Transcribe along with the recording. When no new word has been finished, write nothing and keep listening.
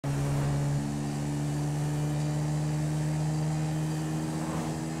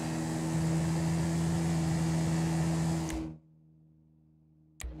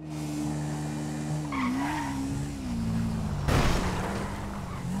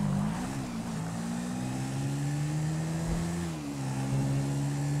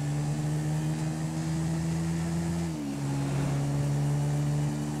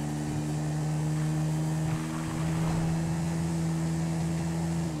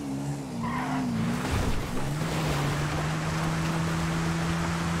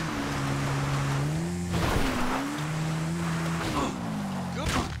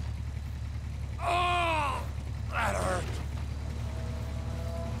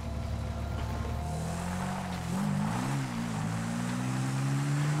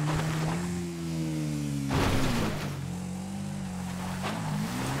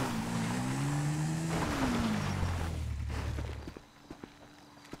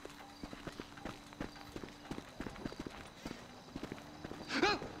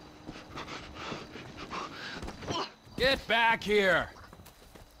Get back here!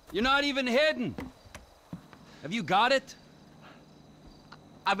 You're not even hidden! Have you got it?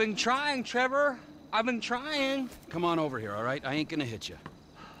 I've been trying, Trevor. I've been trying. Come on over here, all right? I ain't gonna hit you.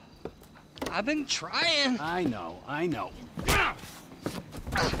 I've been trying. I know, I know.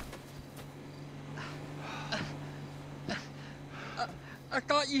 I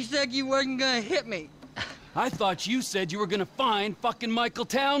thought you said you wasn't gonna hit me. I thought you said you were gonna find fucking Michael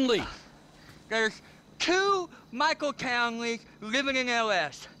Townley. There's two Michael Townleys living in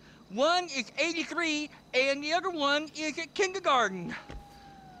LS. One is 83, and the other one is at kindergarten.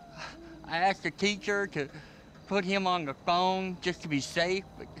 I asked the teacher to put him on the phone just to be safe,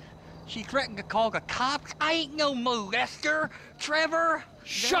 but she threatened to call the cops. I ain't no molester, Trevor.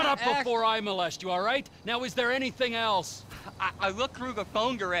 Shut up before I molest you, all right? Now, is there anything else? I looked through the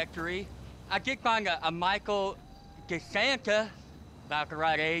phone directory. I did find a Michael DeSanta, about the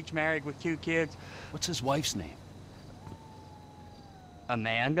right age, married with 2 kids. What's his wife's name?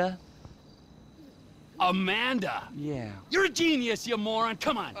 Amanda? Amanda? Yeah. You're a genius, you moron.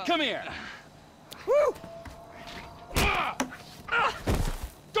 Come on, come here. Woo!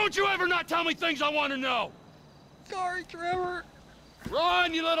 Don't you ever not tell me things I want to know! Sorry, Trevor.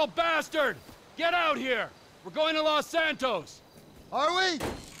 Run, you little bastard! Get out here! We're going to Los Santos. Are we?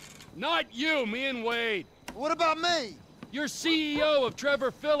 Not you, me and Wade. What about me? You're CEO of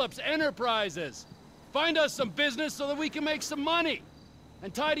Trevor Phillips Enterprises. Find us some business so that we can make some money.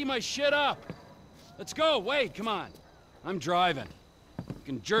 And tidy my shit up. Let's go, Wade, come on. I'm driving. You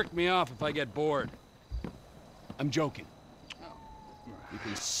can jerk me off if I get bored. I'm joking. You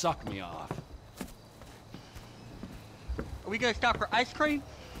can suck me off. Are we gonna stop for ice cream?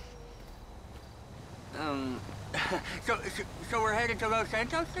 So we're headed to Los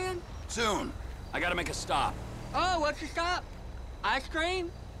Santos then? Soon. I gotta make a stop. Oh, what's the stop? Ice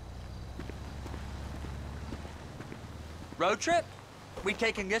cream? Road trip? We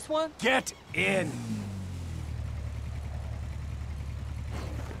taking this one? Get in!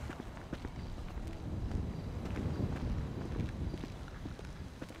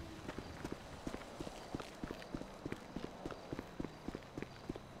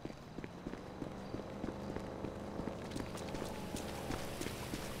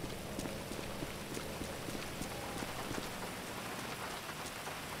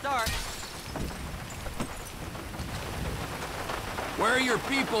 Sorry. Where are your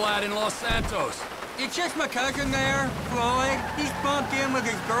people at in Los Santos? It's just my cousin there, Floyd. He's bumped in with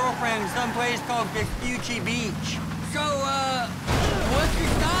his girlfriend someplace called Vespucci Beach. So, what's your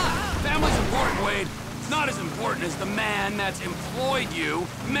stop? Family's important, Wade. It's not as important as the man that's employed you,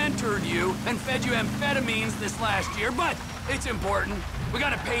 mentored you, and fed you amphetamines this last year, but it's important. We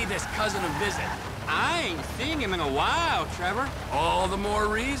gotta pay this cousin a visit. I ain't seen him in a while, Trevor. All the more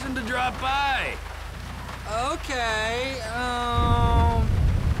reason to drop by. Okay,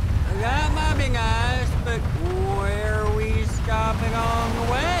 that might be nice, but where are we stopping on the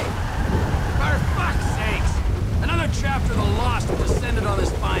way? For fuck's sakes! Another chapter of the lost have descended on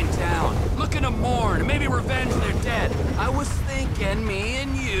this fine town. Looking to mourn and maybe revenge their dead. I was thinking me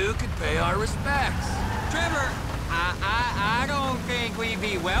and you could pay our respects. Trevor, I don't think we'd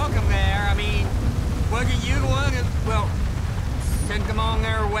be welcome there. I mean, wasn't you the one that, well, sent them on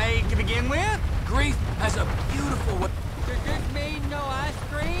their way to begin with? Grief has a beautiful way. Does this mean no ice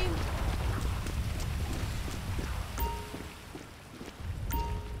cream?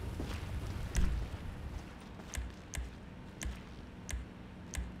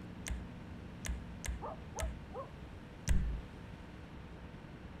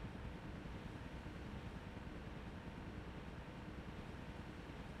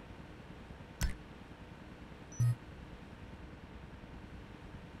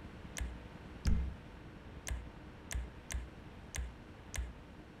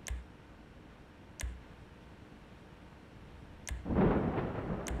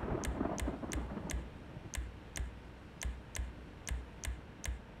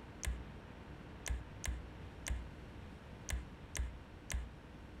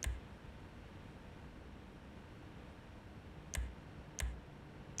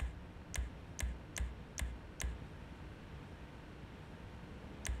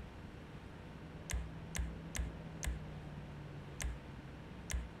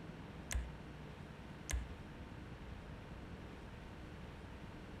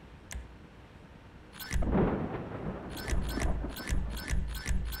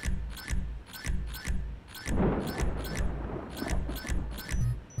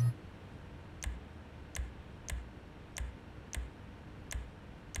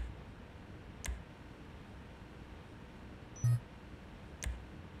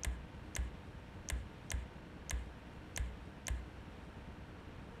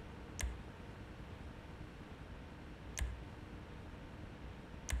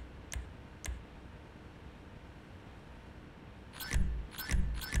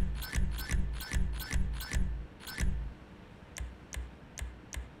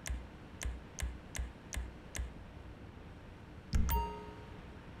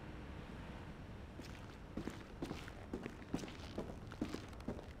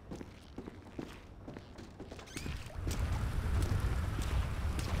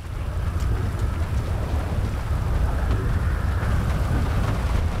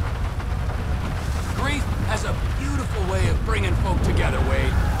 smoke together,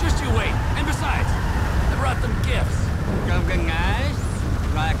 Wade. Just you wait. And besides, I brought them gifts. Something nice?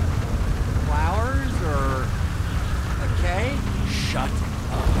 Like flowers or a cake? Shut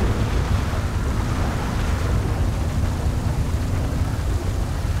up.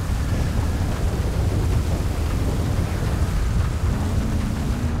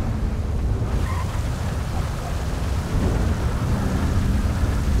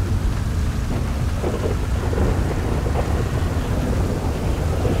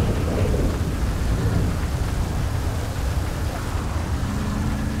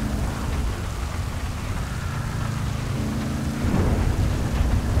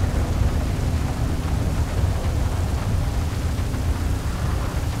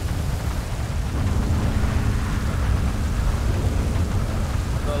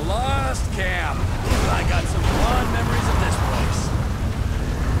 Camp. I got some fond memories of this place.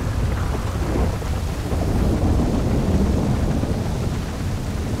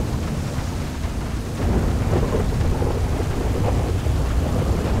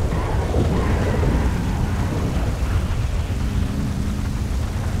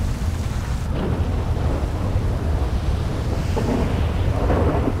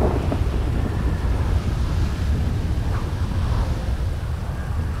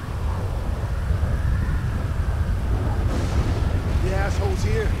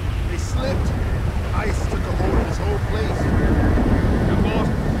 Here. They slipped. Ice took a hold of this whole place. You're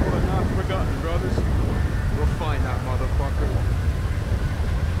lost but not forgotten, brothers. We'll find that motherfucker.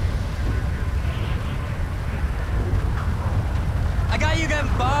 I got you them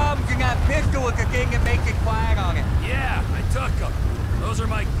bombs and that pistol with the thing that makes it quiet on it. Yeah, I took them. Those are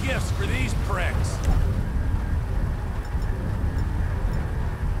my gifts for these pricks.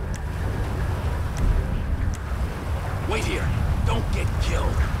 Wait here. Don't get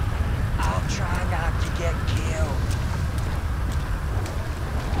killed. I'll try not to get killed.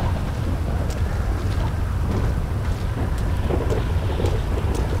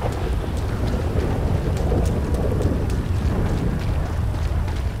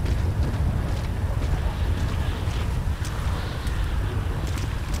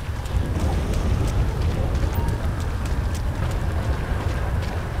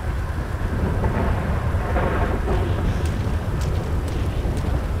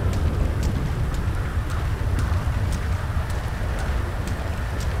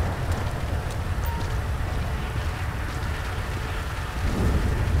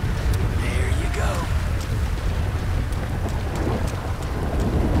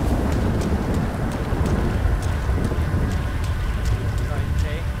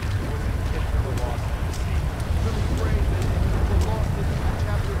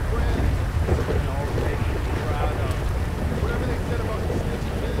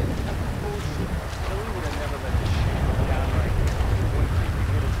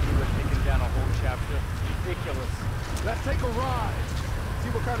 Let's take a ride. See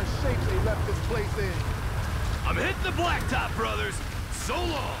what kind of shape they left this place in. I'm hitting the blacktop, brothers. So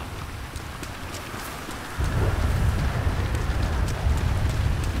long.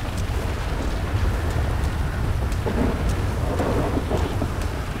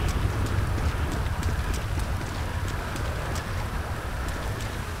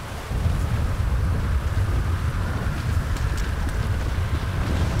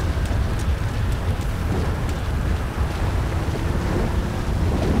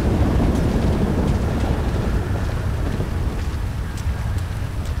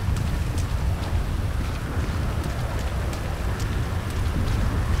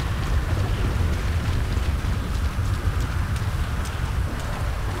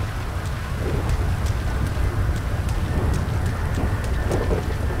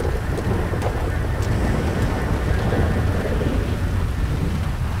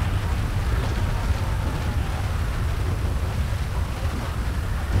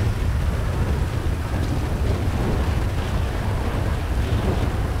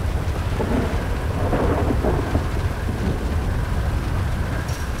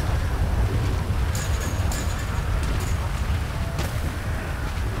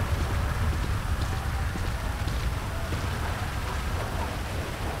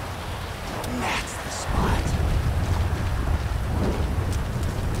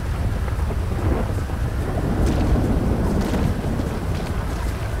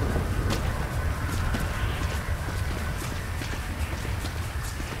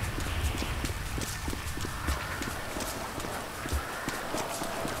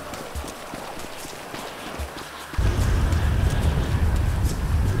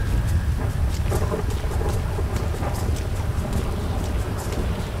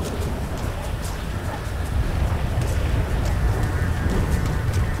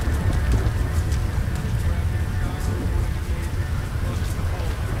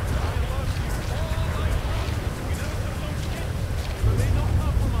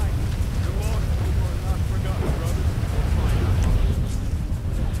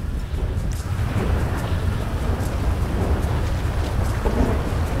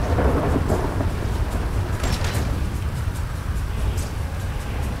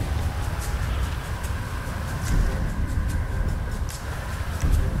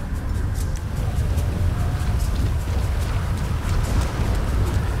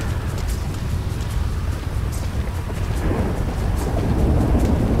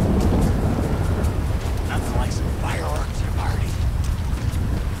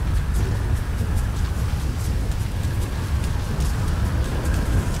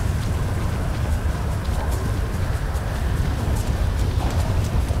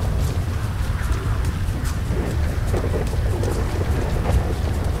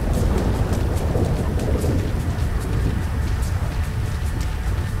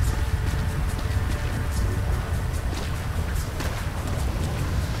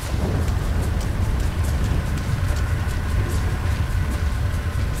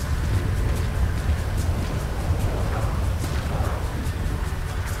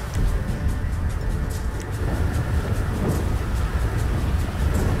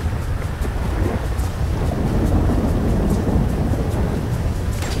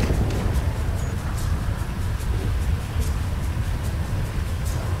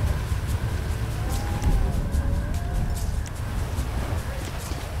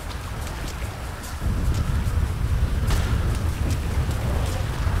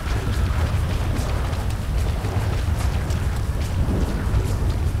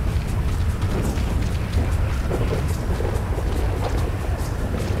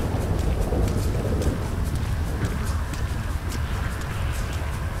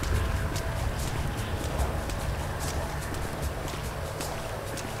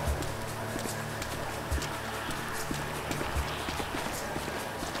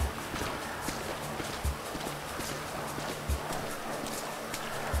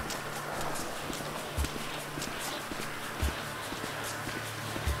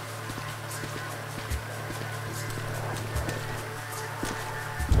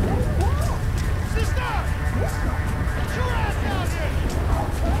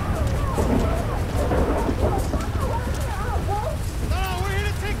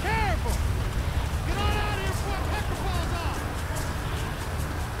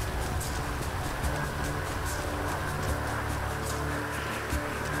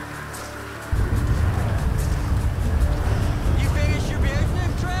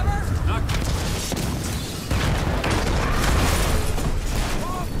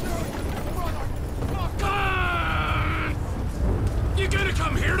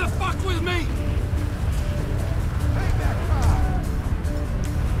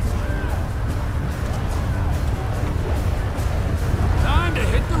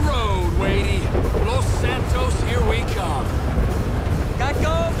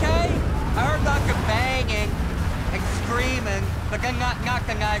 and not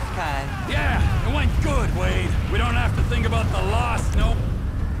the nice kind. Yeah, it went good, Wade. We don't have to think about the loss, no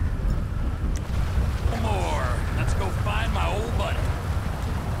more. Let's go find my old buddy.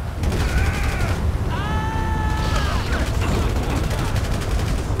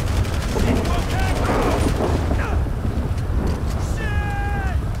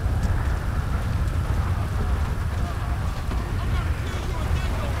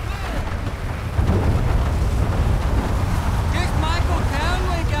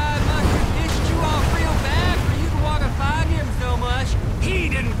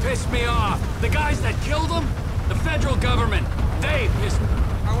 Pissed me off. The guys that killed him, the federal government, they pissed me.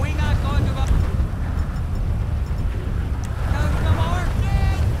 Are we not going to... No more?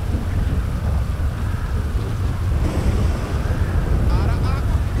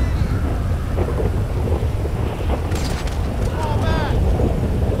 Fall back!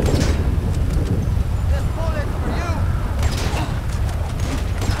 This bullet's for you!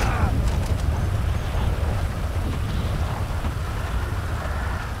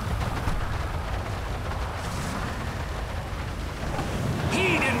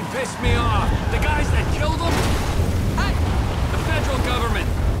 Pissed me off. The guys that killed him, the federal government,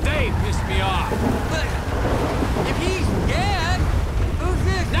 they pissed me off. But if he's dead, who's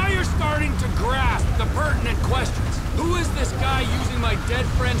this? Now you're starting to grasp the pertinent questions. Who is this guy using my dead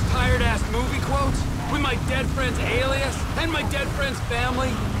friend's tired-ass movie quotes? With my dead friend's alias? And my dead friend's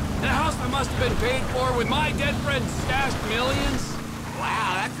family? And a house that must have been paid for with my dead friend's stashed millions?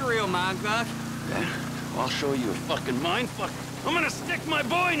 Wow, that's a real mindfuck. I'll show you a fucking mindfuck. I'm gonna stick my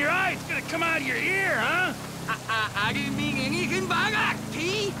boy in your eye. It's gonna come out of your ear, huh? I didn't mean anything by that,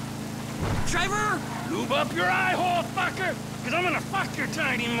 T. Trevor? Lube up your eye hole, fucker! Cause I'm gonna fuck your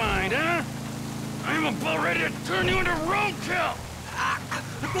tiny mind, huh? I'm about ready to turn you into roadkill!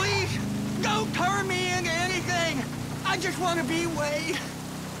 Please, don't turn me into anything! I just want to be Wade.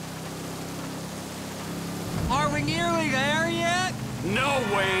 Are we nearly there yet? No,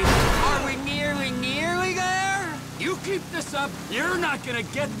 Wade. Are we nearly there? You keep this up, you're not gonna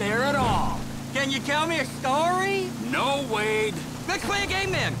get there at all. Can you tell me a story? No, Wade. Let's play a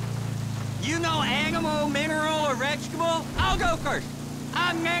game then. You know animal, mineral, or vegetable? I'll go first.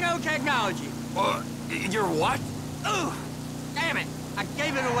 I'm nanotechnology. You're what? Ooh, damn it. I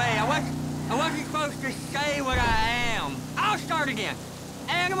gave it away. I wasn't supposed to say what I am. I'll start again.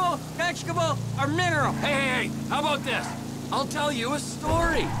 Animal, vegetable, or mineral? Hey, how about this? I'll tell you a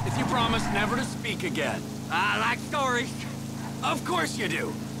story if you promise never to speak again. I like stories. Of course you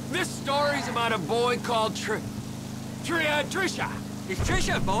do. This story's about a boy called Trisha. Is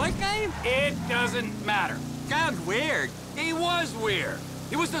Trisha a boy's name? It doesn't matter. Sounds weird. He was weird.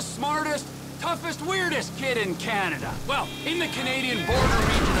 He was the smartest, toughest, weirdest kid in Canada. Well, in the Canadian border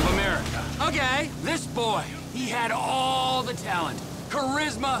region of America. Okay. This boy, he had all the talent,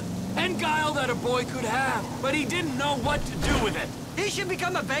 charisma, and guile that a boy could have, but he didn't know what to do with it. He should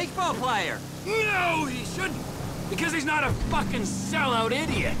become a baseball player. No, he shouldn't. Because he's not a fucking sellout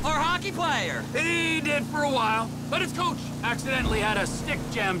idiot. Or hockey player. He did for a while, but his coach accidentally had a stick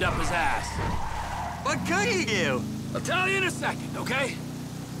jammed up his ass. What could he do? I'll tell you in a second, okay?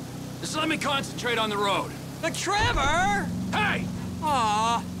 Just let me concentrate on the road. But Trevor! Hey!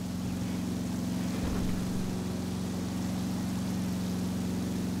 Aw.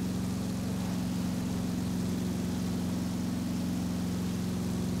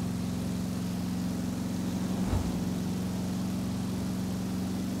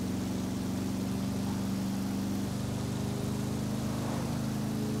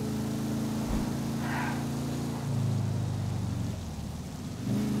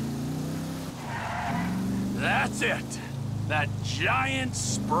 That's it. That giant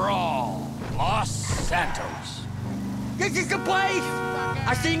sprawl. Los Santos. This is the place!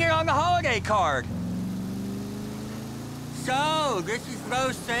 I seen it on the holiday card. So, this is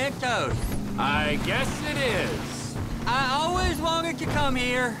Los Santos. I guess it is. I always wanted to come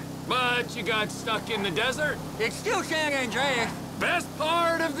here. But you got stuck in the desert. It's still San Andreas. Best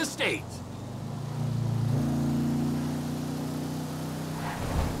part of the state.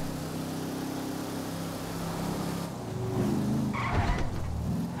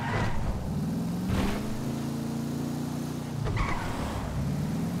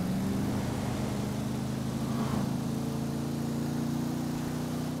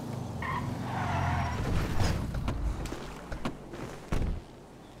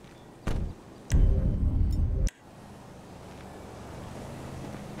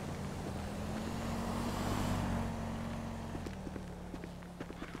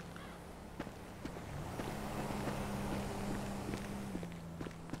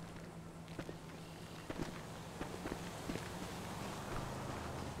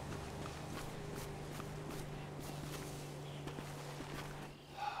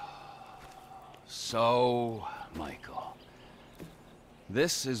 So, Michael,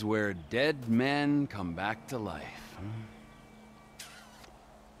 this is where dead men come back to life, huh?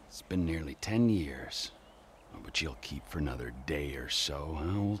 It's been nearly 10 years, but you'll keep for another day or so,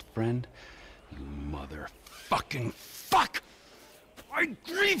 huh, old friend? You motherfucking fuck! I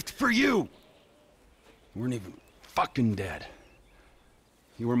grieved for you! You weren't even fucking dead.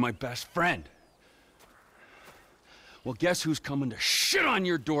 You were my best friend. Well, guess who's coming to shit on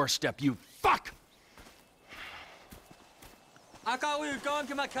your doorstep, you fuck! I thought we were going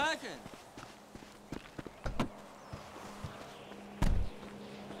to my cousin.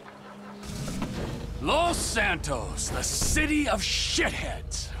 Los Santos, the city of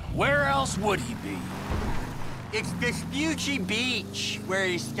shitheads. Where else would he be? It's Vespucci Beach where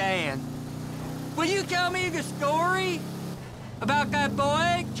he's staying. Will you tell me the story about that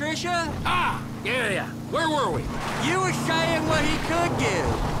boy, Trisha? Ah, yeah. Where were we? You were saying what he could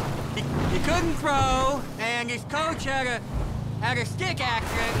do. He couldn't throw, and his coach had a stick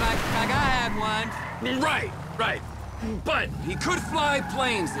accident like I had once. Right. But he could fly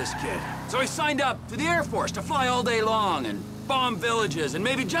planes, this kid. So he signed up to the Air Force to fly all day long and bomb villages and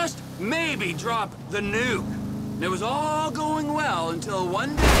maybe, just maybe, drop the nuke. And it was all going well until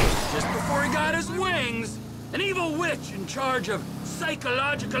one day, just before he got his wings, an evil witch in charge of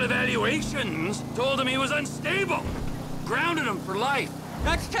psychological evaluations told him he was unstable. Grounded him for life.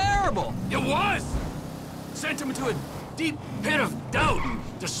 That's terrible. It was! Sent him into a deep pit of doubt and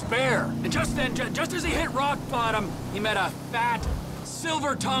despair. And just then, just as he hit rock bottom, he met a fat,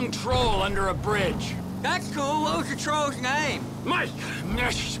 silver-tongued troll under a bridge. That's cool. What was the troll's name?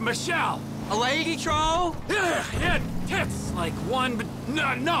 Michelle. A lady troll? Yeah, he had tits like one, but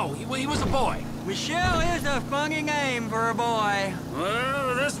no, he was a boy. Michelle is a funny name for a boy.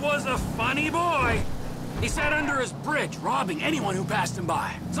 Well, this was a funny boy. He sat under his bridge, robbing anyone who passed him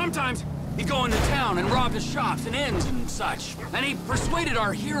by. Sometimes he'd go into town and rob his shops and inns and such. And he persuaded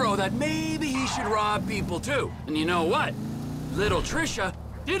our hero that maybe he should rob people too. And you know what? Little Trisha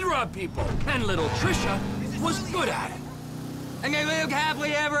did rob people, and little Trisha was good at it. And they lived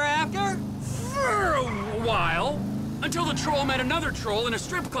happily ever after? For a while. Until the troll met another troll in a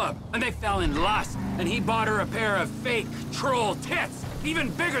strip club, and they fell in lust, and he bought her a pair of fake troll tits,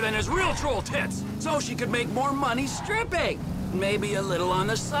 even bigger than his real troll tits, so she could make more money stripping. Maybe a little on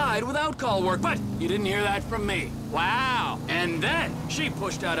the side without call work, but you didn't hear that from me. Wow. And then she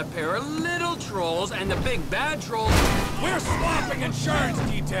pushed out a pair of little trolls, and the big bad troll... We're swapping insurance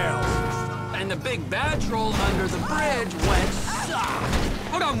details! And the big bad troll under the bridge went soft.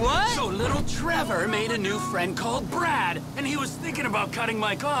 Hold on, what? So little Trevor made a new friend called Brad, and he was thinking about cutting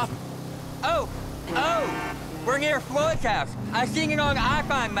Mike off. Oh, we're near Floyd's house. I've seen it on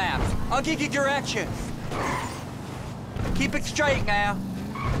iPhone maps. I'll give you directions. Keep it straight now.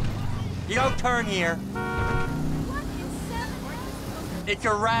 You don't turn here. It's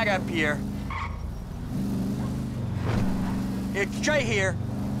a right up here. It's straight here.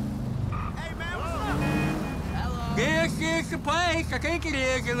 Hey man, what's up? Hello. This is the place. I think it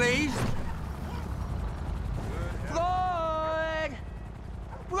is, at least. Floyd!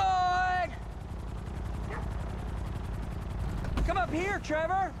 Floyd! Come up here,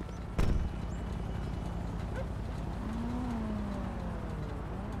 Trevor.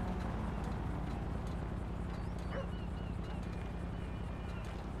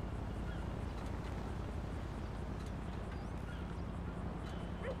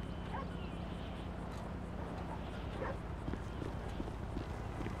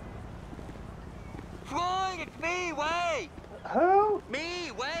 Floyd, it's me, Wade. Who?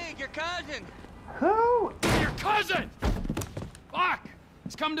 Me, Wade, your cousin. Who? Your cousin! Fuck!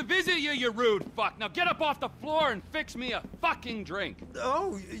 He's come to visit you, you rude fuck. Now get up off the floor and fix me a fucking drink.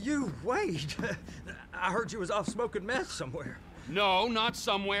 Oh, you, Wade. I heard you was off smoking meth somewhere. No, not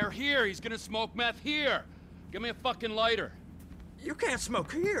somewhere. Here. He's gonna smoke meth here. Give me a fucking lighter. You can't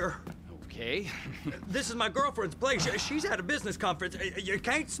smoke here. Okay. This is my girlfriend's place. She's at a business conference. You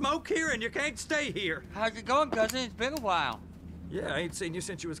can't smoke here and you can't stay here. How's it going, cousin? It's been a while. Yeah, I ain't seen you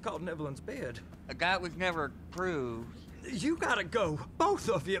since you was caught in Evelyn's bed. That was never proved. You gotta go, both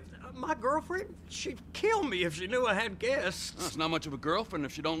of you. My girlfriend, she'd kill me if she knew I had guests. That's not much of a girlfriend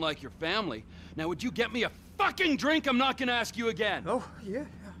if you don't like your family. Now, would you get me a fucking drink? I'm not gonna ask you again. Oh, yeah,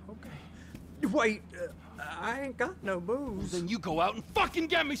 okay. Wait, I ain't got no booze. Then you go out and fucking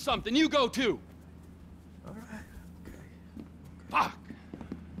get me something. You go too. All right, okay. Fuck.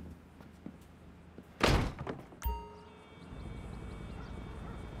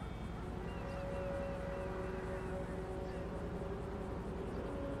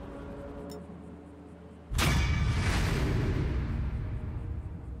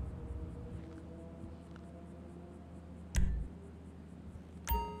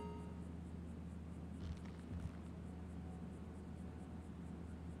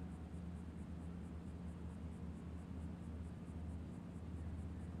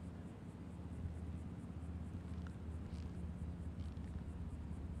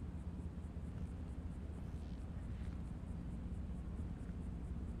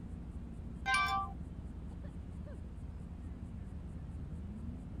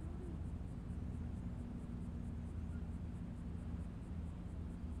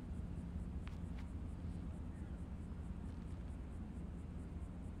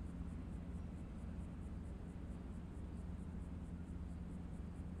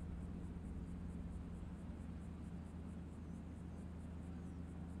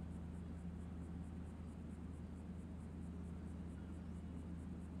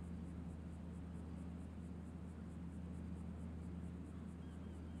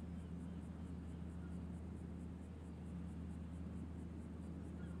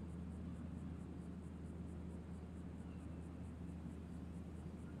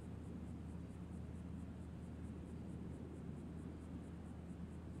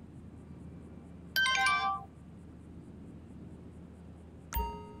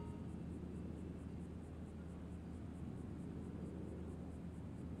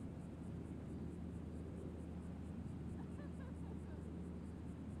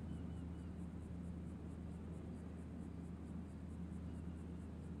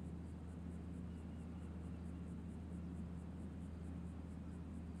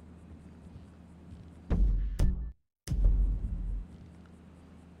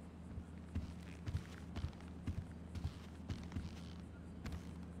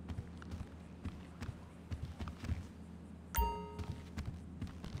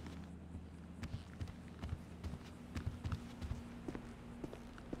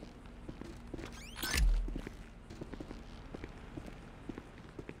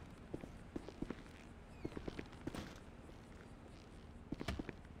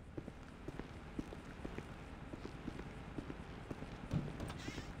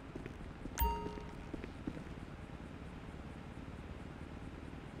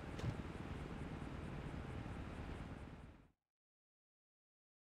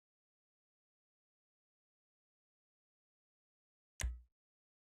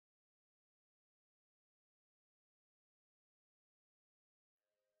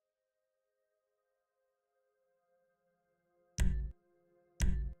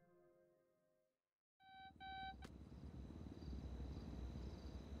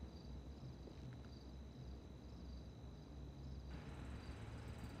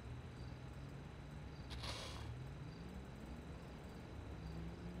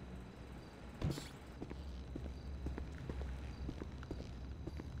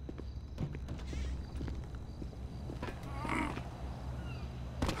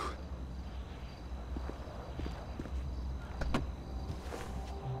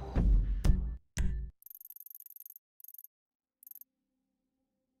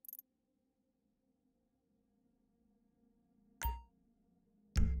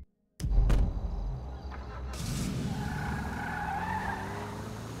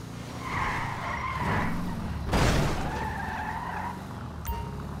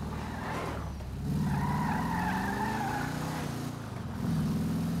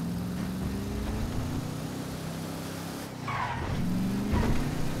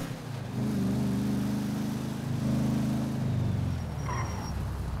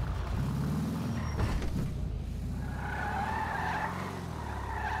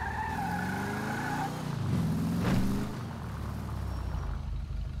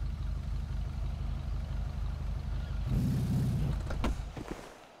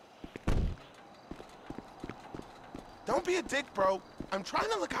 Don't be a dick, bro. I'm trying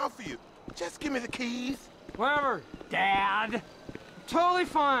to look out for you. Just give me the keys. Whatever, Dad. Totally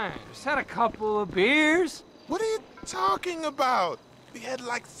fine. Just had a couple of beers. What are you talking about? We had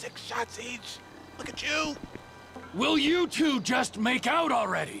like 6 shots each. Look at you. Will you two just make out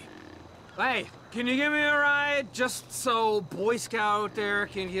already? Hey, can you give me a ride just so Boy Scout out there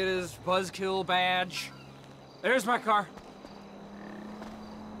can get his buzzkill badge? There's my car.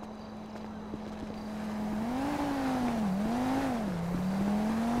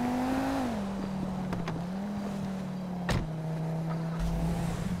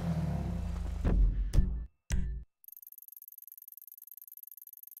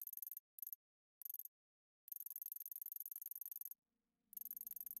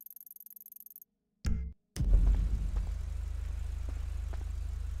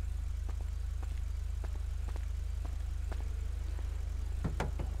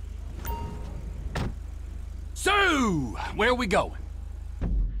 So, where we going?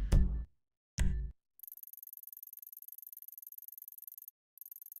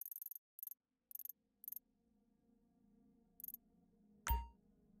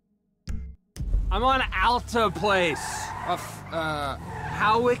 I'm on Alta Place.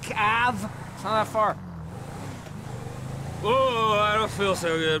 Howick Ave. It's not that far. Oh, I don't feel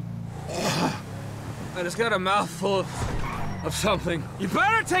so good. I just got a mouthful of something. You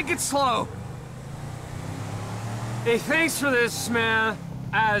better take it slow. Hey, thanks for this, man.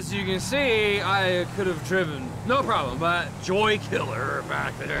 As you can see, I could have driven. No problem, but Joy Killer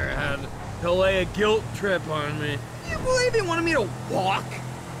back there had to lay a guilt trip on me. You believe he wanted me to walk?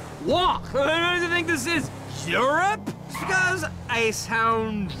 Walk? What do you think this is? Europe? Just because I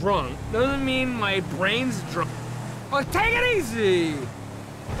sound drunk doesn't mean my brain's drunk. Oh, take it easy.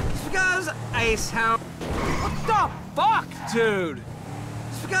 Just because I sound... What the fuck, dude?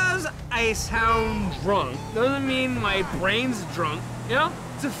 Just because I sound drunk doesn't mean my brain's drunk, you know?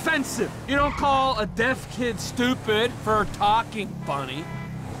 It's offensive. You don't call a deaf kid stupid for talking funny.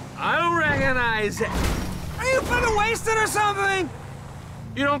 I don't recognize it. Are you fucking wasted or something?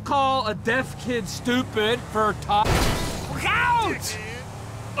 You don't call a deaf kid stupid for talking. Look out!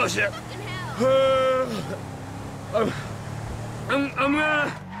 Oh shit. I'm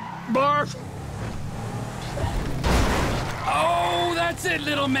gonna barf. Oh, that's it,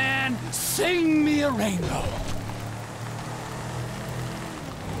 little man. Sing me a rainbow.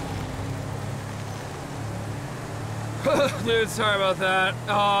 Dude, sorry about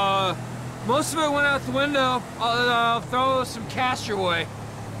that. Most of it went out the window. I'll throw some cash your way.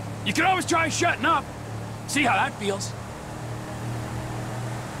 You can always try shutting up. See how that feels.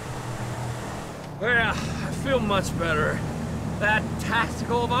 Yeah, I feel much better. That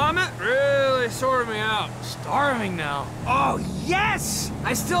tactical vomit really sorted me out. Starving now. Oh, yes!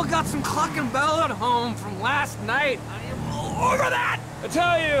 I still got some Cluckin' Bell at home from last night. I am all over that! I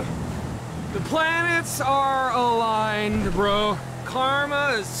tell you, the planets are aligned, bro.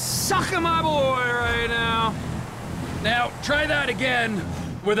 Karma is sucking my boy right now. Now, try that again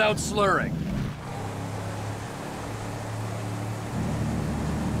without slurring.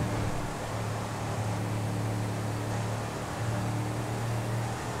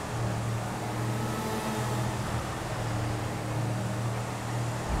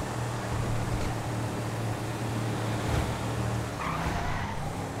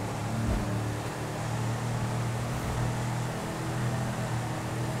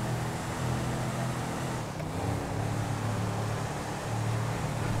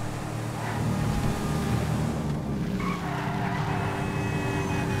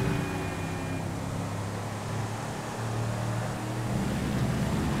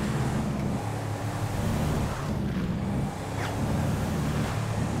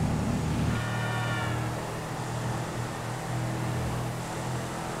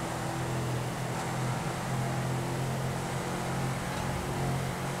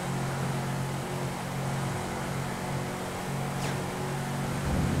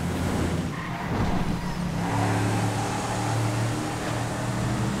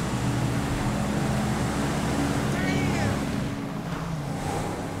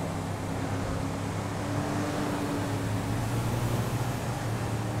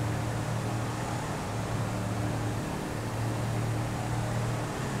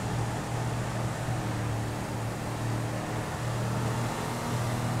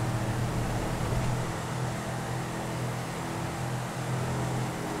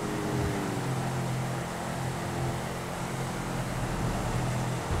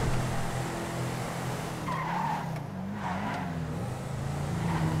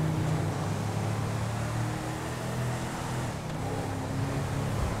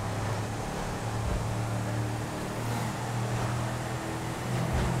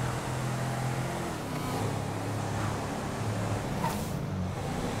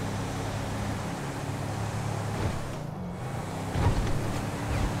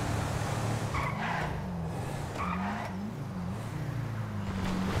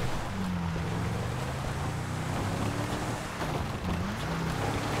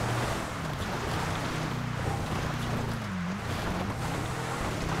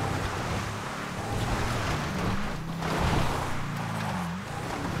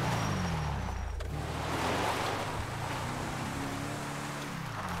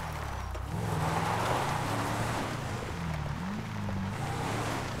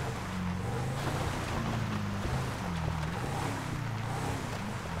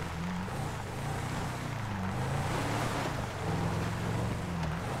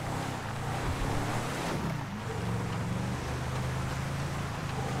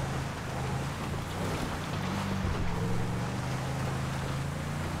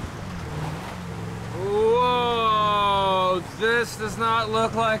 This does not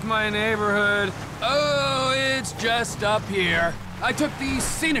look like my neighborhood. Oh, it's just up here. I took the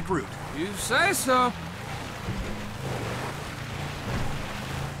scenic route. You say so.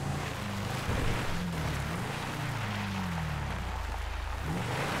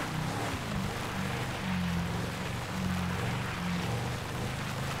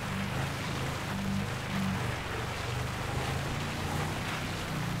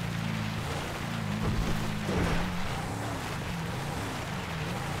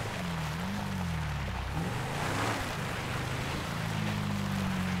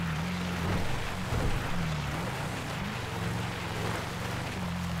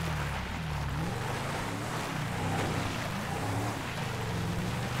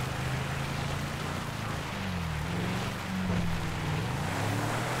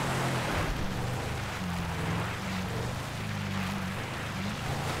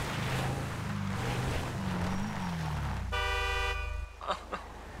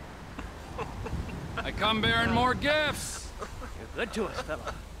 I come bearing more gifts. You're good to us,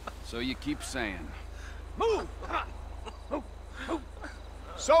 fella. So you keep saying. Move!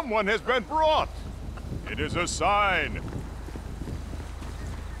 Someone has been brought. It is a sign.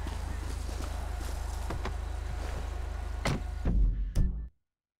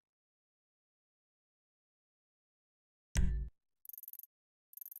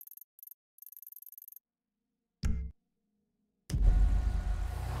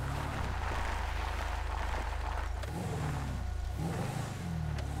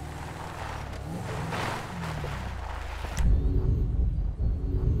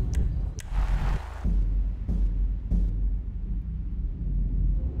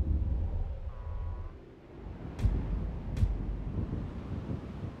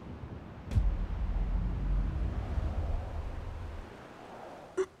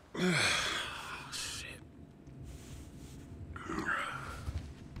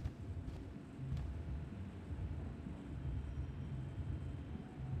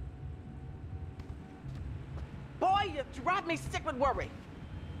 Boy, you drive me sick with worry.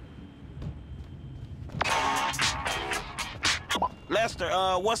 Lester,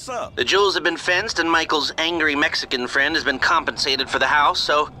 what's up? The jewels have been fenced, and Michael's angry Mexican friend has been compensated for the house,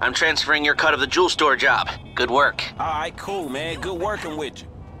 so I'm transferring your cut of the jewel store job. Good work. All right, cool, man. Good working with you.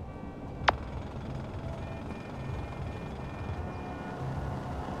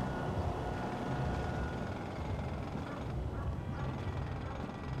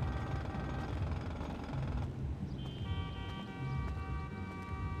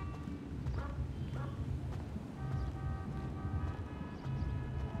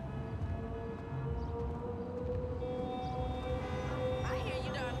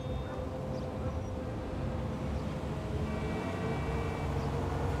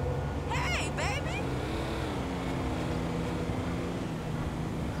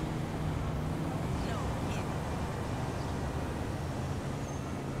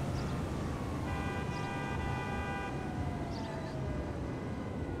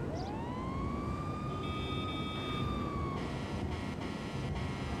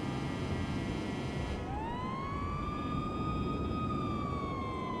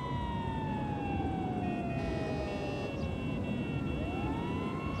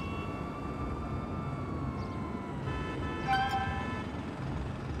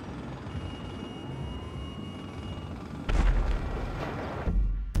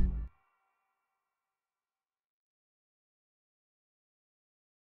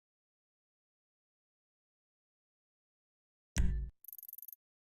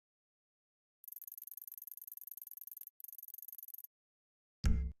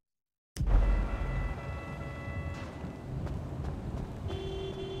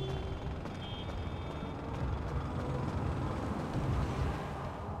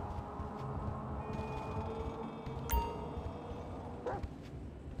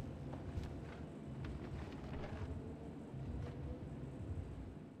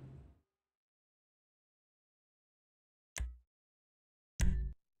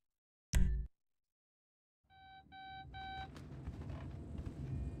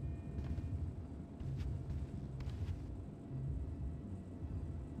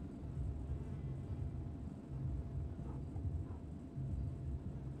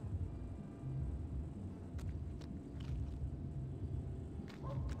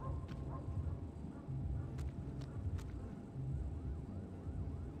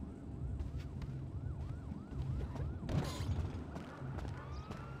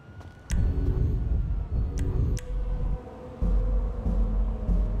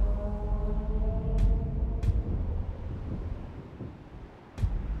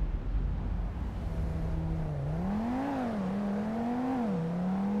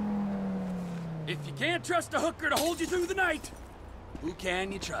 If you can't trust a hooker to hold you through the night, who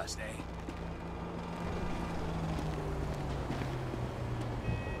can you trust, eh?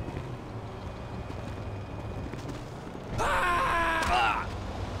 Ah!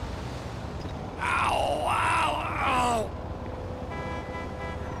 Ow! Ow! Ow!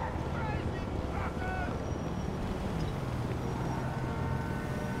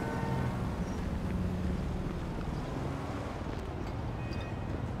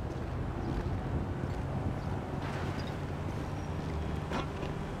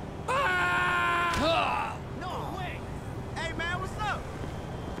 No way! Hey man, what's up?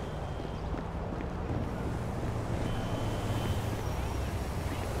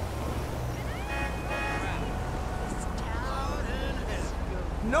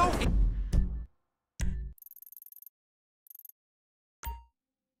 No!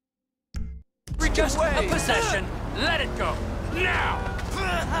 Just a possession. Let it go. Now!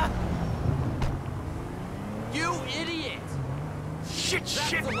 You idiot! Shit,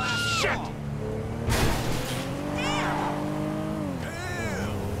 shit, shit!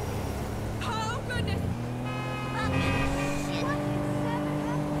 Oh, goodness!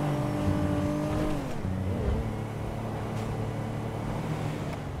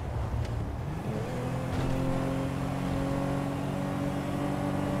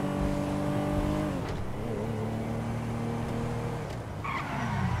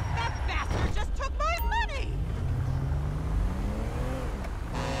 That bastard just took my money!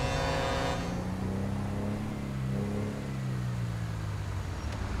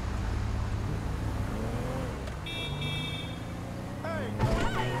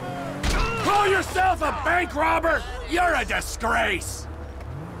 Call yourself a bank robber? You're a disgrace!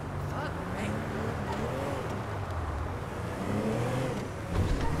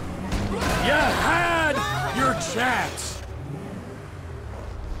 You had your chance!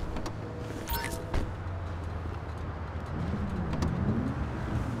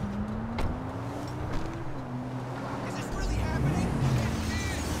 Is this really happening?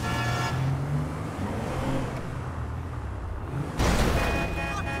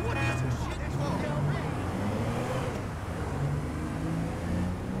 What is this shit for?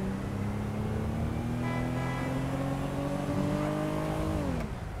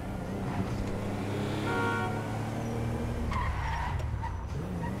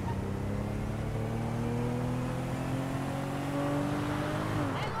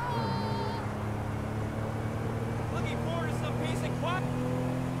 Looking forward to some peace and quiet.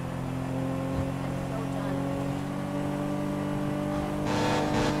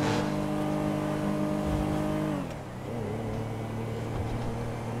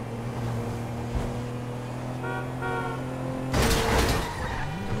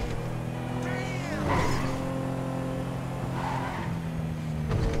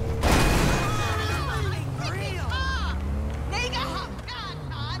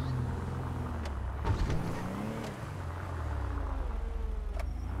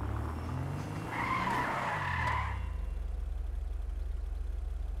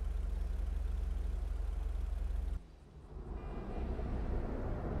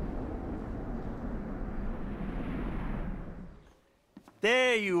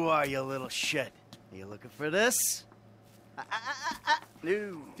 There you are, you little shit. Are you looking for this?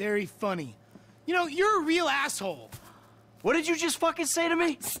 No. Very funny. You know, you're a real asshole. What did you just fucking say to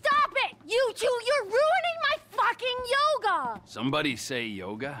me? Stop it! You two, you're ruining my fucking yoga! Somebody say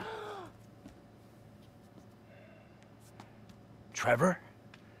yoga? Trevor?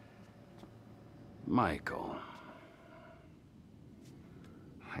 Michael.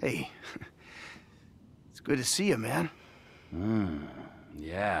 Hey. It's good to see you, man.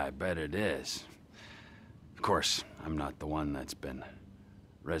 Yeah, I bet it is. Of course, I'm not the one that's been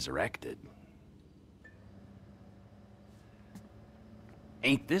resurrected.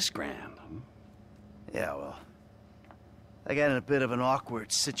 Ain't this grand, huh? Yeah, well, I got in a bit of an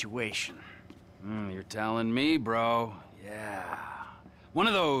awkward situation. You're telling me, bro. Yeah. One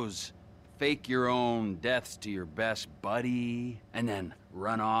of those fake your own deaths to your best buddy, and then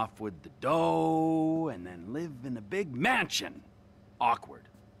run off with the dough, and then live in a big mansion. Awkward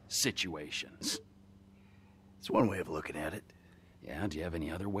situations. It's one way of looking at it. Yeah, do you have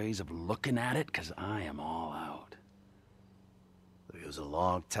any other ways of looking at it? 'Cause I am all out. It was a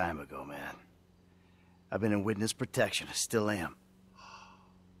long time ago, man. I've been in witness protection. I still am.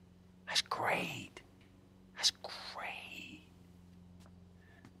 That's great. That's great.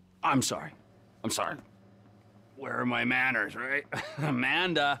 I'm sorry. I'm sorry. Where are my manners, right?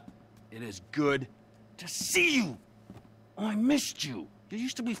 Amanda, it is good to see you. Oh, I missed you. You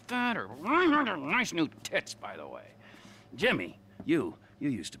used to be fatter. Nice new tits, by the way. Jimmy, you You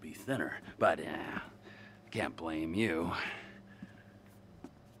used to be thinner, but can't blame you.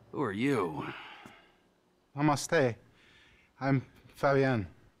 Who are you? Namaste. I'm Fabian.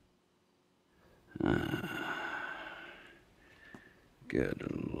 Good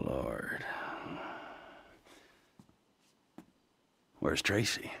Lord. Where's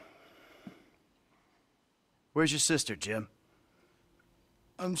Tracy? Where's your sister, Jim?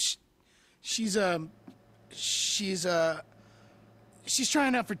 She's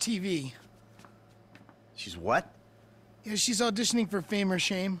trying out for TV. She's what? Yeah, she's auditioning for Fame or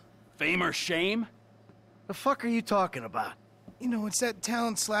Shame. Fame or Shame? The fuck are you talking about? You know, it's that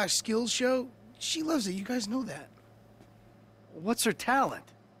talent/skills show. She loves it, you guys know that. What's her talent?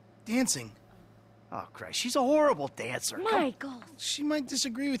 Dancing. Oh, Christ, she's a horrible dancer. Michael. She might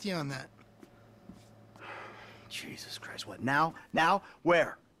disagree with you on that. Jesus Christ, what, now? Now?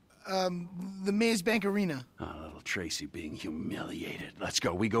 Where? The Maze Bank Arena. Oh, little Tracy being humiliated. Let's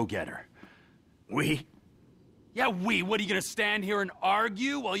go, we go get her. We? Yeah, we. What, are you gonna stand here and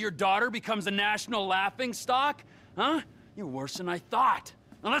argue while your daughter becomes a national laughingstock? Huh? You're worse than I thought.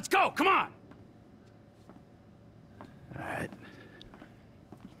 Now let's go, come on! All right.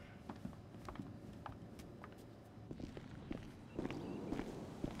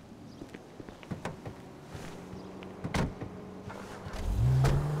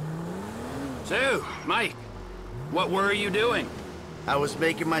 So, Mike, what were you doing? I was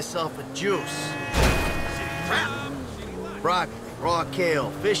making myself a juice. Broccoli, raw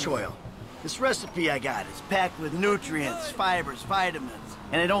kale, fish oil. This recipe I got is packed with nutrients, fibers, vitamins,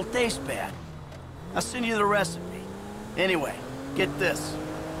 and it don't taste bad. I'll send you the recipe. Anyway, get this.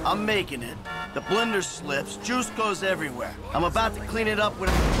 I'm making it. The blender slips, juice goes everywhere. I'm about to clean it up when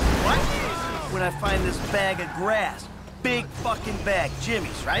I find this bag of grass. Big fucking bag,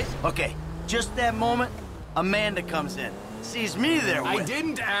 Jimmy's, right? Okay, just that moment, Amanda comes in. Sees me there with... I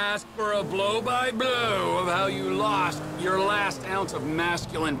didn't ask for a blow-by-blow of how you lost your last ounce of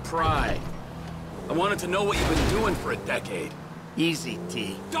masculine pride. I wanted to know what you've been doing for a decade. Easy,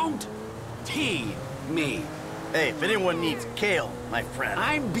 T. Don't T me. Hey, if anyone needs kale, my friend...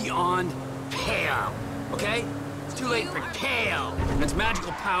 I'm beyond kale, okay? It's too late for kale and its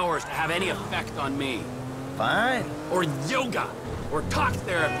magical powers to have any effect on me. Fine. Or yoga, or talk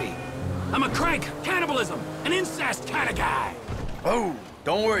therapy. I'm a crank, cannibalism, an incest kind of guy. Oh,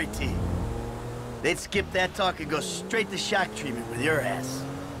 don't worry, T. They'd skip that talk and go straight to shock treatment with your ass.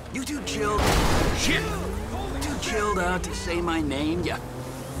 You too chilled? Shit! Too chilled out to say my name, you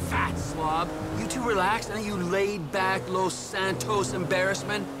fat slob? You too relaxed and you laid back Los Santos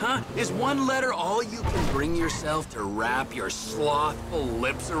embarrassment? Huh? Is one letter all you can bring yourself to wrap your slothful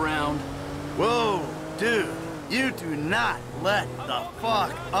lips around? Whoa, dude. You do not let the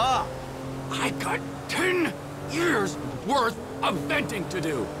fuck up. I got 10 years worth of venting to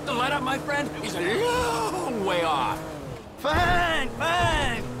do. The let up, my friend, is a long way off. Fine,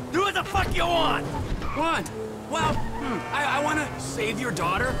 fine. Do what the fuck you want. Want? Well, I want to save your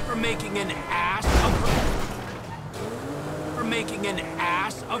daughter from making an ass of her... from making an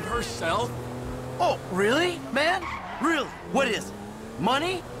ass of herself. Oh, really, man? Really? What is it?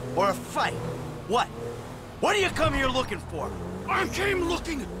 Money or a fight? What? What do you come here looking for? I came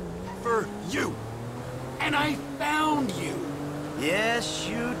looking for you. And I found you. Yes,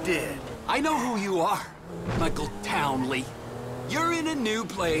 you did. I know who you are, Michael Townley. You're in a new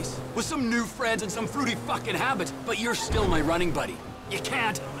place, with some new friends and some fruity fucking habits, but you're still my running buddy. You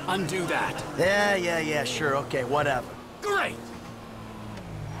can't undo that. Yeah, sure, okay, whatever. Great!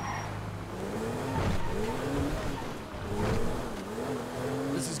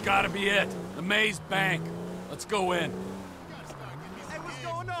 This has gotta be it. The Maze Bank. Let's go in. Hey, what's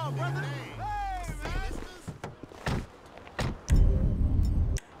going on, brother?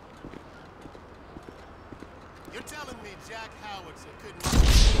 You're telling me Jack Howitzer couldn't...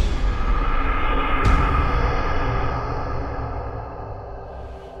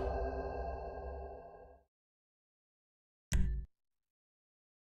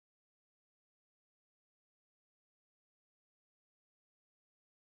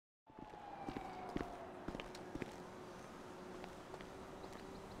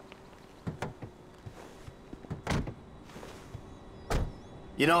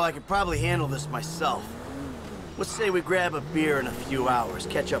 You know, I could probably handle this myself. Let's say we grab a beer in a few hours,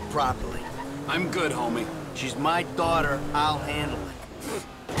 catch up properly. I'm good, homie. She's my daughter, I'll handle it.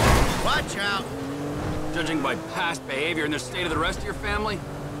 Watch out! Judging by past behavior and the state of the rest of your family,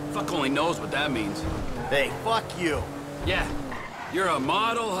 fuck only knows what that means. Hey, fuck you. Yeah, you're a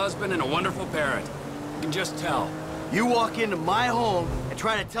model husband and a wonderful parent. You can just tell. You walk into my home and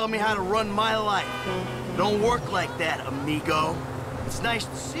try to tell me how to run my life. Don't work like that, amigo. It's nice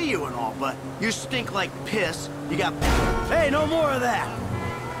to see you and all, but you stink like piss. You got... Hey, no more of that!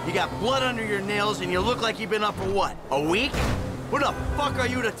 You got blood under your nails and you look like you've been up for what, a week? What the fuck are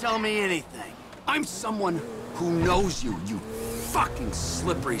you to tell me anything? I'm someone who knows you, you fucking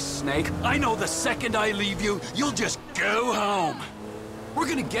slippery snake. I know the second I leave you, you'll just go home. We're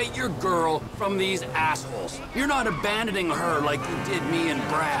gonna get your girl from these assholes. You're not abandoning her like you did me and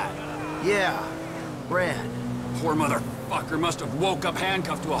Brad. Yeah, Brad. Poor motherfucker must have woke up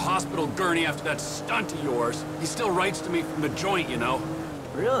handcuffed to a hospital gurney after that stunt of yours. He still writes to me from the joint, you know.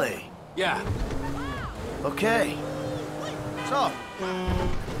 Really? Yeah. Okay. So,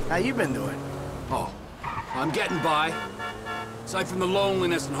 how you been doing? Oh, I'm getting by. Aside from the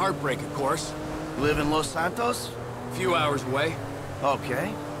loneliness and heartbreak, of course. You live in Los Santos? A few hours away.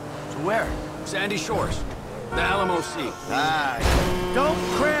 Okay. So where? Sandy Shores. The Alamo Sea. Ah, don't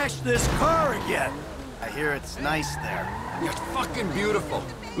crash this car again. I hear it's nice there. Yeah, it's fucking beautiful.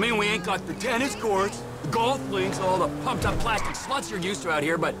 I mean, we ain't got the tennis courts, the golf links, all the pumped-up plastic sluts you're used to out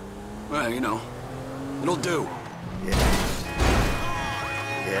here, but, well, you know, it'll do.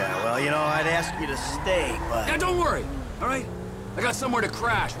 Yeah, well, you know, I'd ask you to stay, but... Yeah, don't worry, all right? I got somewhere to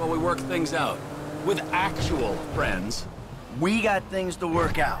crash while we work things out. With actual friends. We got things to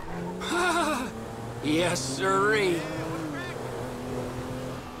work out. Yes, sirree.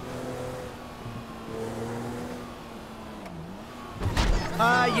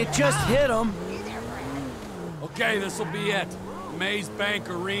 You just hit him. Okay, this'll be it. Maze Bank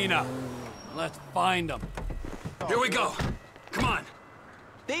Arena. Let's find them. Here we go. Come on.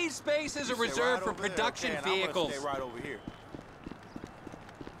 These spaces are reserved for production vehicles. Stay right over here.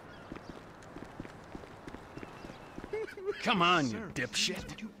 Come on, you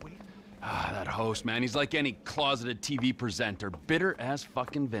dipshit. Ah, that host, man, he's like any closeted TV presenter. Bitter as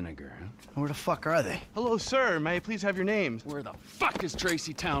fucking vinegar. Huh? Where the fuck are they? Hello, sir. May I please have your names? Where the fuck is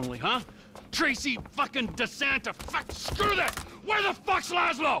Tracy Townley, huh? Tracy fucking DeSanta. Fuck, screw that! Where the fuck's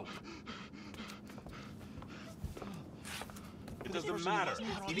Laszlo? It doesn't matter.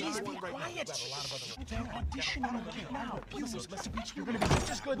 Please be quiet. They're auditioning right now. Please, you're gonna be just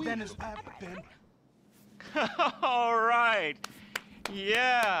as good then as Ben. All right.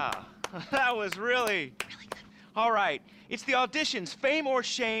 Yeah. That was really good. All right. It's the auditions, Fame or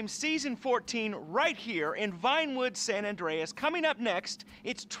Shame, Season 14, right here in Vinewood, San Andreas. Coming up next,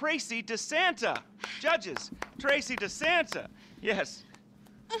 it's Tracy DeSanta. Judges, Tracy DeSanta. Yes.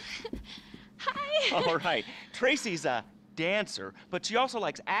 Hi. All right. Tracy's a dancer, but she also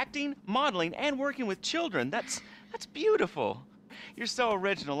likes acting, modeling, and working with children. That's beautiful. You're so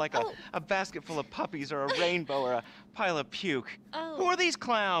original, like a basket full of puppies or a rainbow or a pile of puke. Oh. Who are these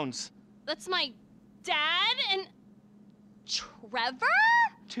clowns? That's my dad and Trevor?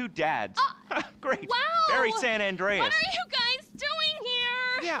 Two dads. Great. Wow. Very San Andreas. What are you guys doing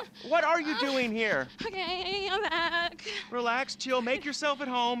here? Yeah, what are you doing here? Okay, I'm back. Relax, chill, make yourself at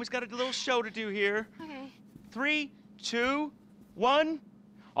home. We've got a little show to do here. Okay. 3, 2, 1.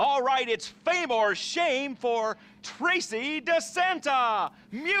 All right, it's Fame or Shame for Tracy DeSanta.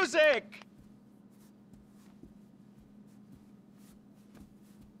 Music!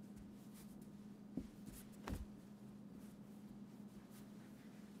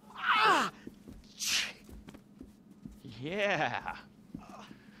 Yeah.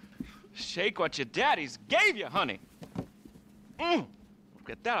 Shake what your daddies gave you, honey. Look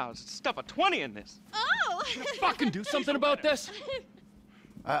at that. I'll stuff a 20 in this. Oh! Fucking do something about this.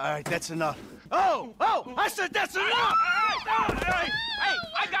 All right, that's enough. Oh! I said that's enough! Hey,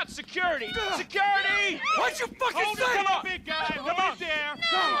 I got security! Security! What'd you fucking Hold say? it, come on, big guy! Come on there!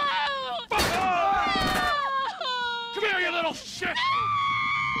 No! Come here, you little shit!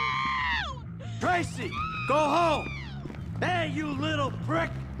 Tracy, go home! Hey, you little prick!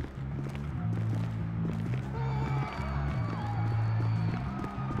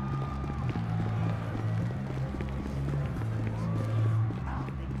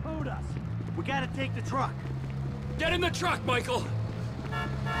 They towed us. We gotta take the truck. Get in the truck, Michael!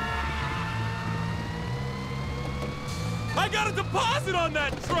 I got a deposit on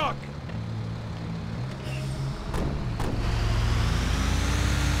that truck!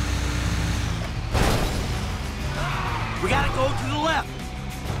 We gotta go to the left.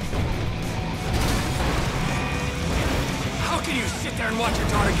 How can you sit there and watch your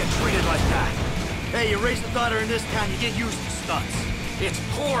daughter get treated like that? Hey, you raise a daughter in this town, you get used to stunts. It's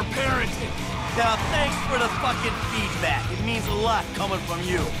poor parenting. Now, thanks for the fucking feedback. It means a lot coming from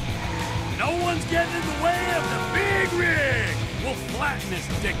you. No one's getting in the way of the big rig. We'll flatten this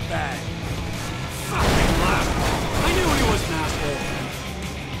dickbag. Fucking Laszlo. I knew he was an asshole.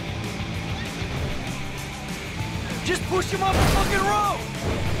 Just push him off the fucking road!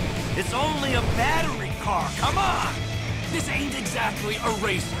 It's only a battery car, come on! This ain't exactly a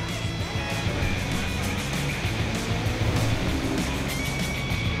racer.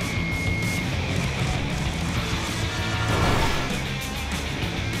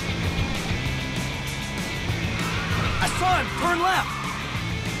 I saw him! Turn left!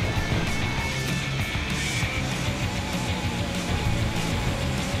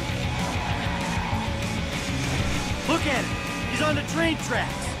 Look at him! He's on the train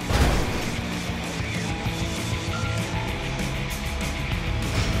tracks!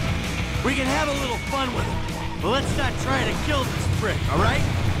 We can have a little fun with him, but let's not try to kill this prick, alright?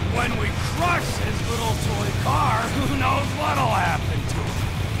 When we crush his little toy car, who knows what'll happen to him?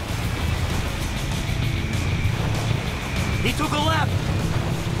 He took a left!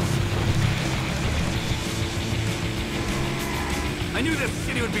 I knew this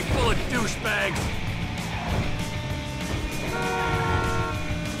city would be full of douchebags.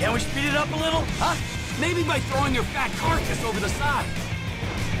 Can we speed it up a little, huh? Maybe by throwing your fat carcass over the side.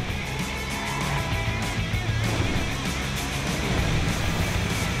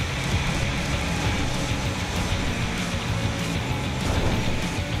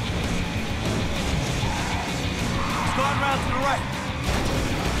 It's going around to the right.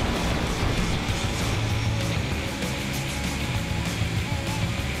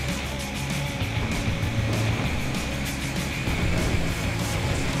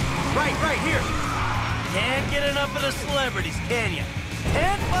 Right here. Can't get enough of the celebrities, can you?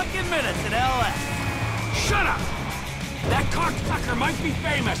 10 fucking minutes in LS. Shut up! That cocksucker might be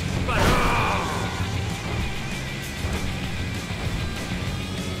famous, but...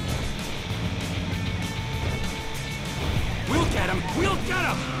 We'll get him! We'll get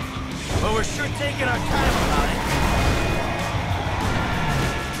him! Well, we're sure taking our time about it.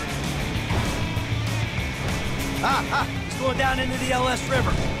 He's going down into the LS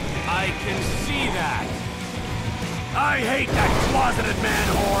River. I can see that. I hate that closeted man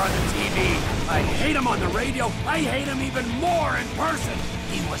whore on the TV. I hate him on the radio. I hate him even more in person.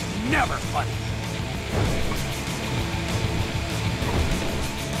 He was never funny.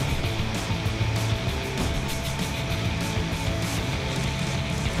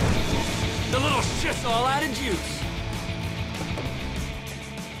 The little shit's all out of juice.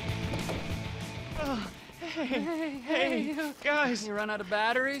 Hey, guys. You run out of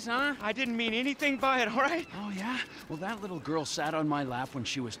batteries, huh? I didn't mean anything by it, all right? Oh, yeah? Well, that little girl sat on my lap when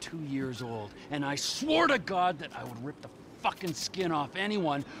she was 2 years old, and I swore to God that I would rip the fucking skin off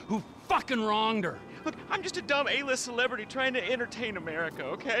anyone who fucking wronged her. Look, I'm just a dumb A-list celebrity trying to entertain America,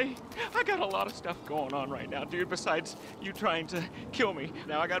 okay? I got a lot of stuff going on right now, dude, besides you trying to kill me.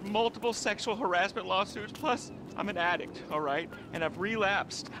 Now, I got multiple sexual harassment lawsuits, plus I'm an addict, all right? And I've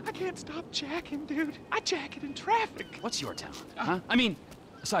relapsed. I can't stop jacking, dude. I jack it in traffic. What's your talent, huh? I mean,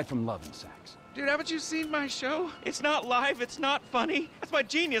 aside from love and sex. Dude, haven't you seen my show? It's not live, it's not funny. That's my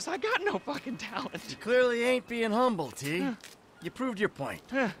genius. I got no fucking talent. You clearly ain't being humble, T. You proved your point.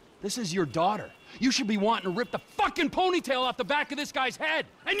 This is your daughter. You should be wanting to rip the fucking ponytail off the back of this guy's head.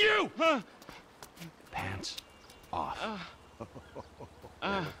 And you! Pants off.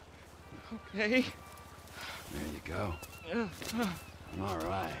 Okay. There you go. All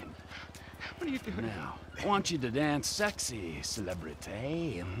right. What are you doing? Now, I want you to dance sexy,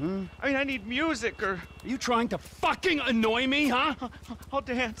 celebrity. I mean, I need music or... Are you trying to fucking annoy me, huh? I'll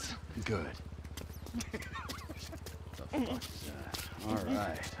dance. Good.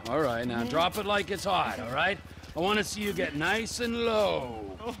 All right, now drop it like it's hot, all right? I want to see you get nice and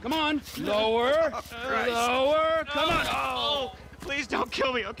low. Come on, lower, lower, come on. Oh, please don't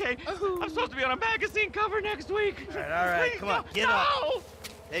kill me, okay? I'm supposed to be on a magazine cover next week. All right, come on, get up.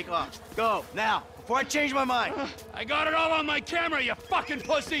 Take off, go, now, before I change my mind. I got it all on my camera, you fucking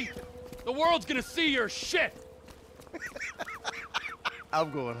pussy. The world's gonna see your shit.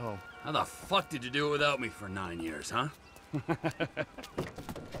 I'm going home. How the fuck did you do it without me for 9 years, huh? Oh,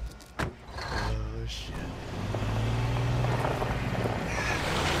 shit.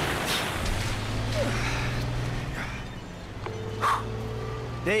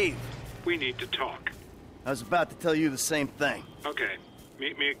 Dave. We need to talk. I was about to tell you the same thing. Okay.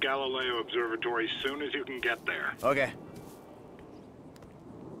 Meet me at Galileo Observatory as soon as you can get there. Okay.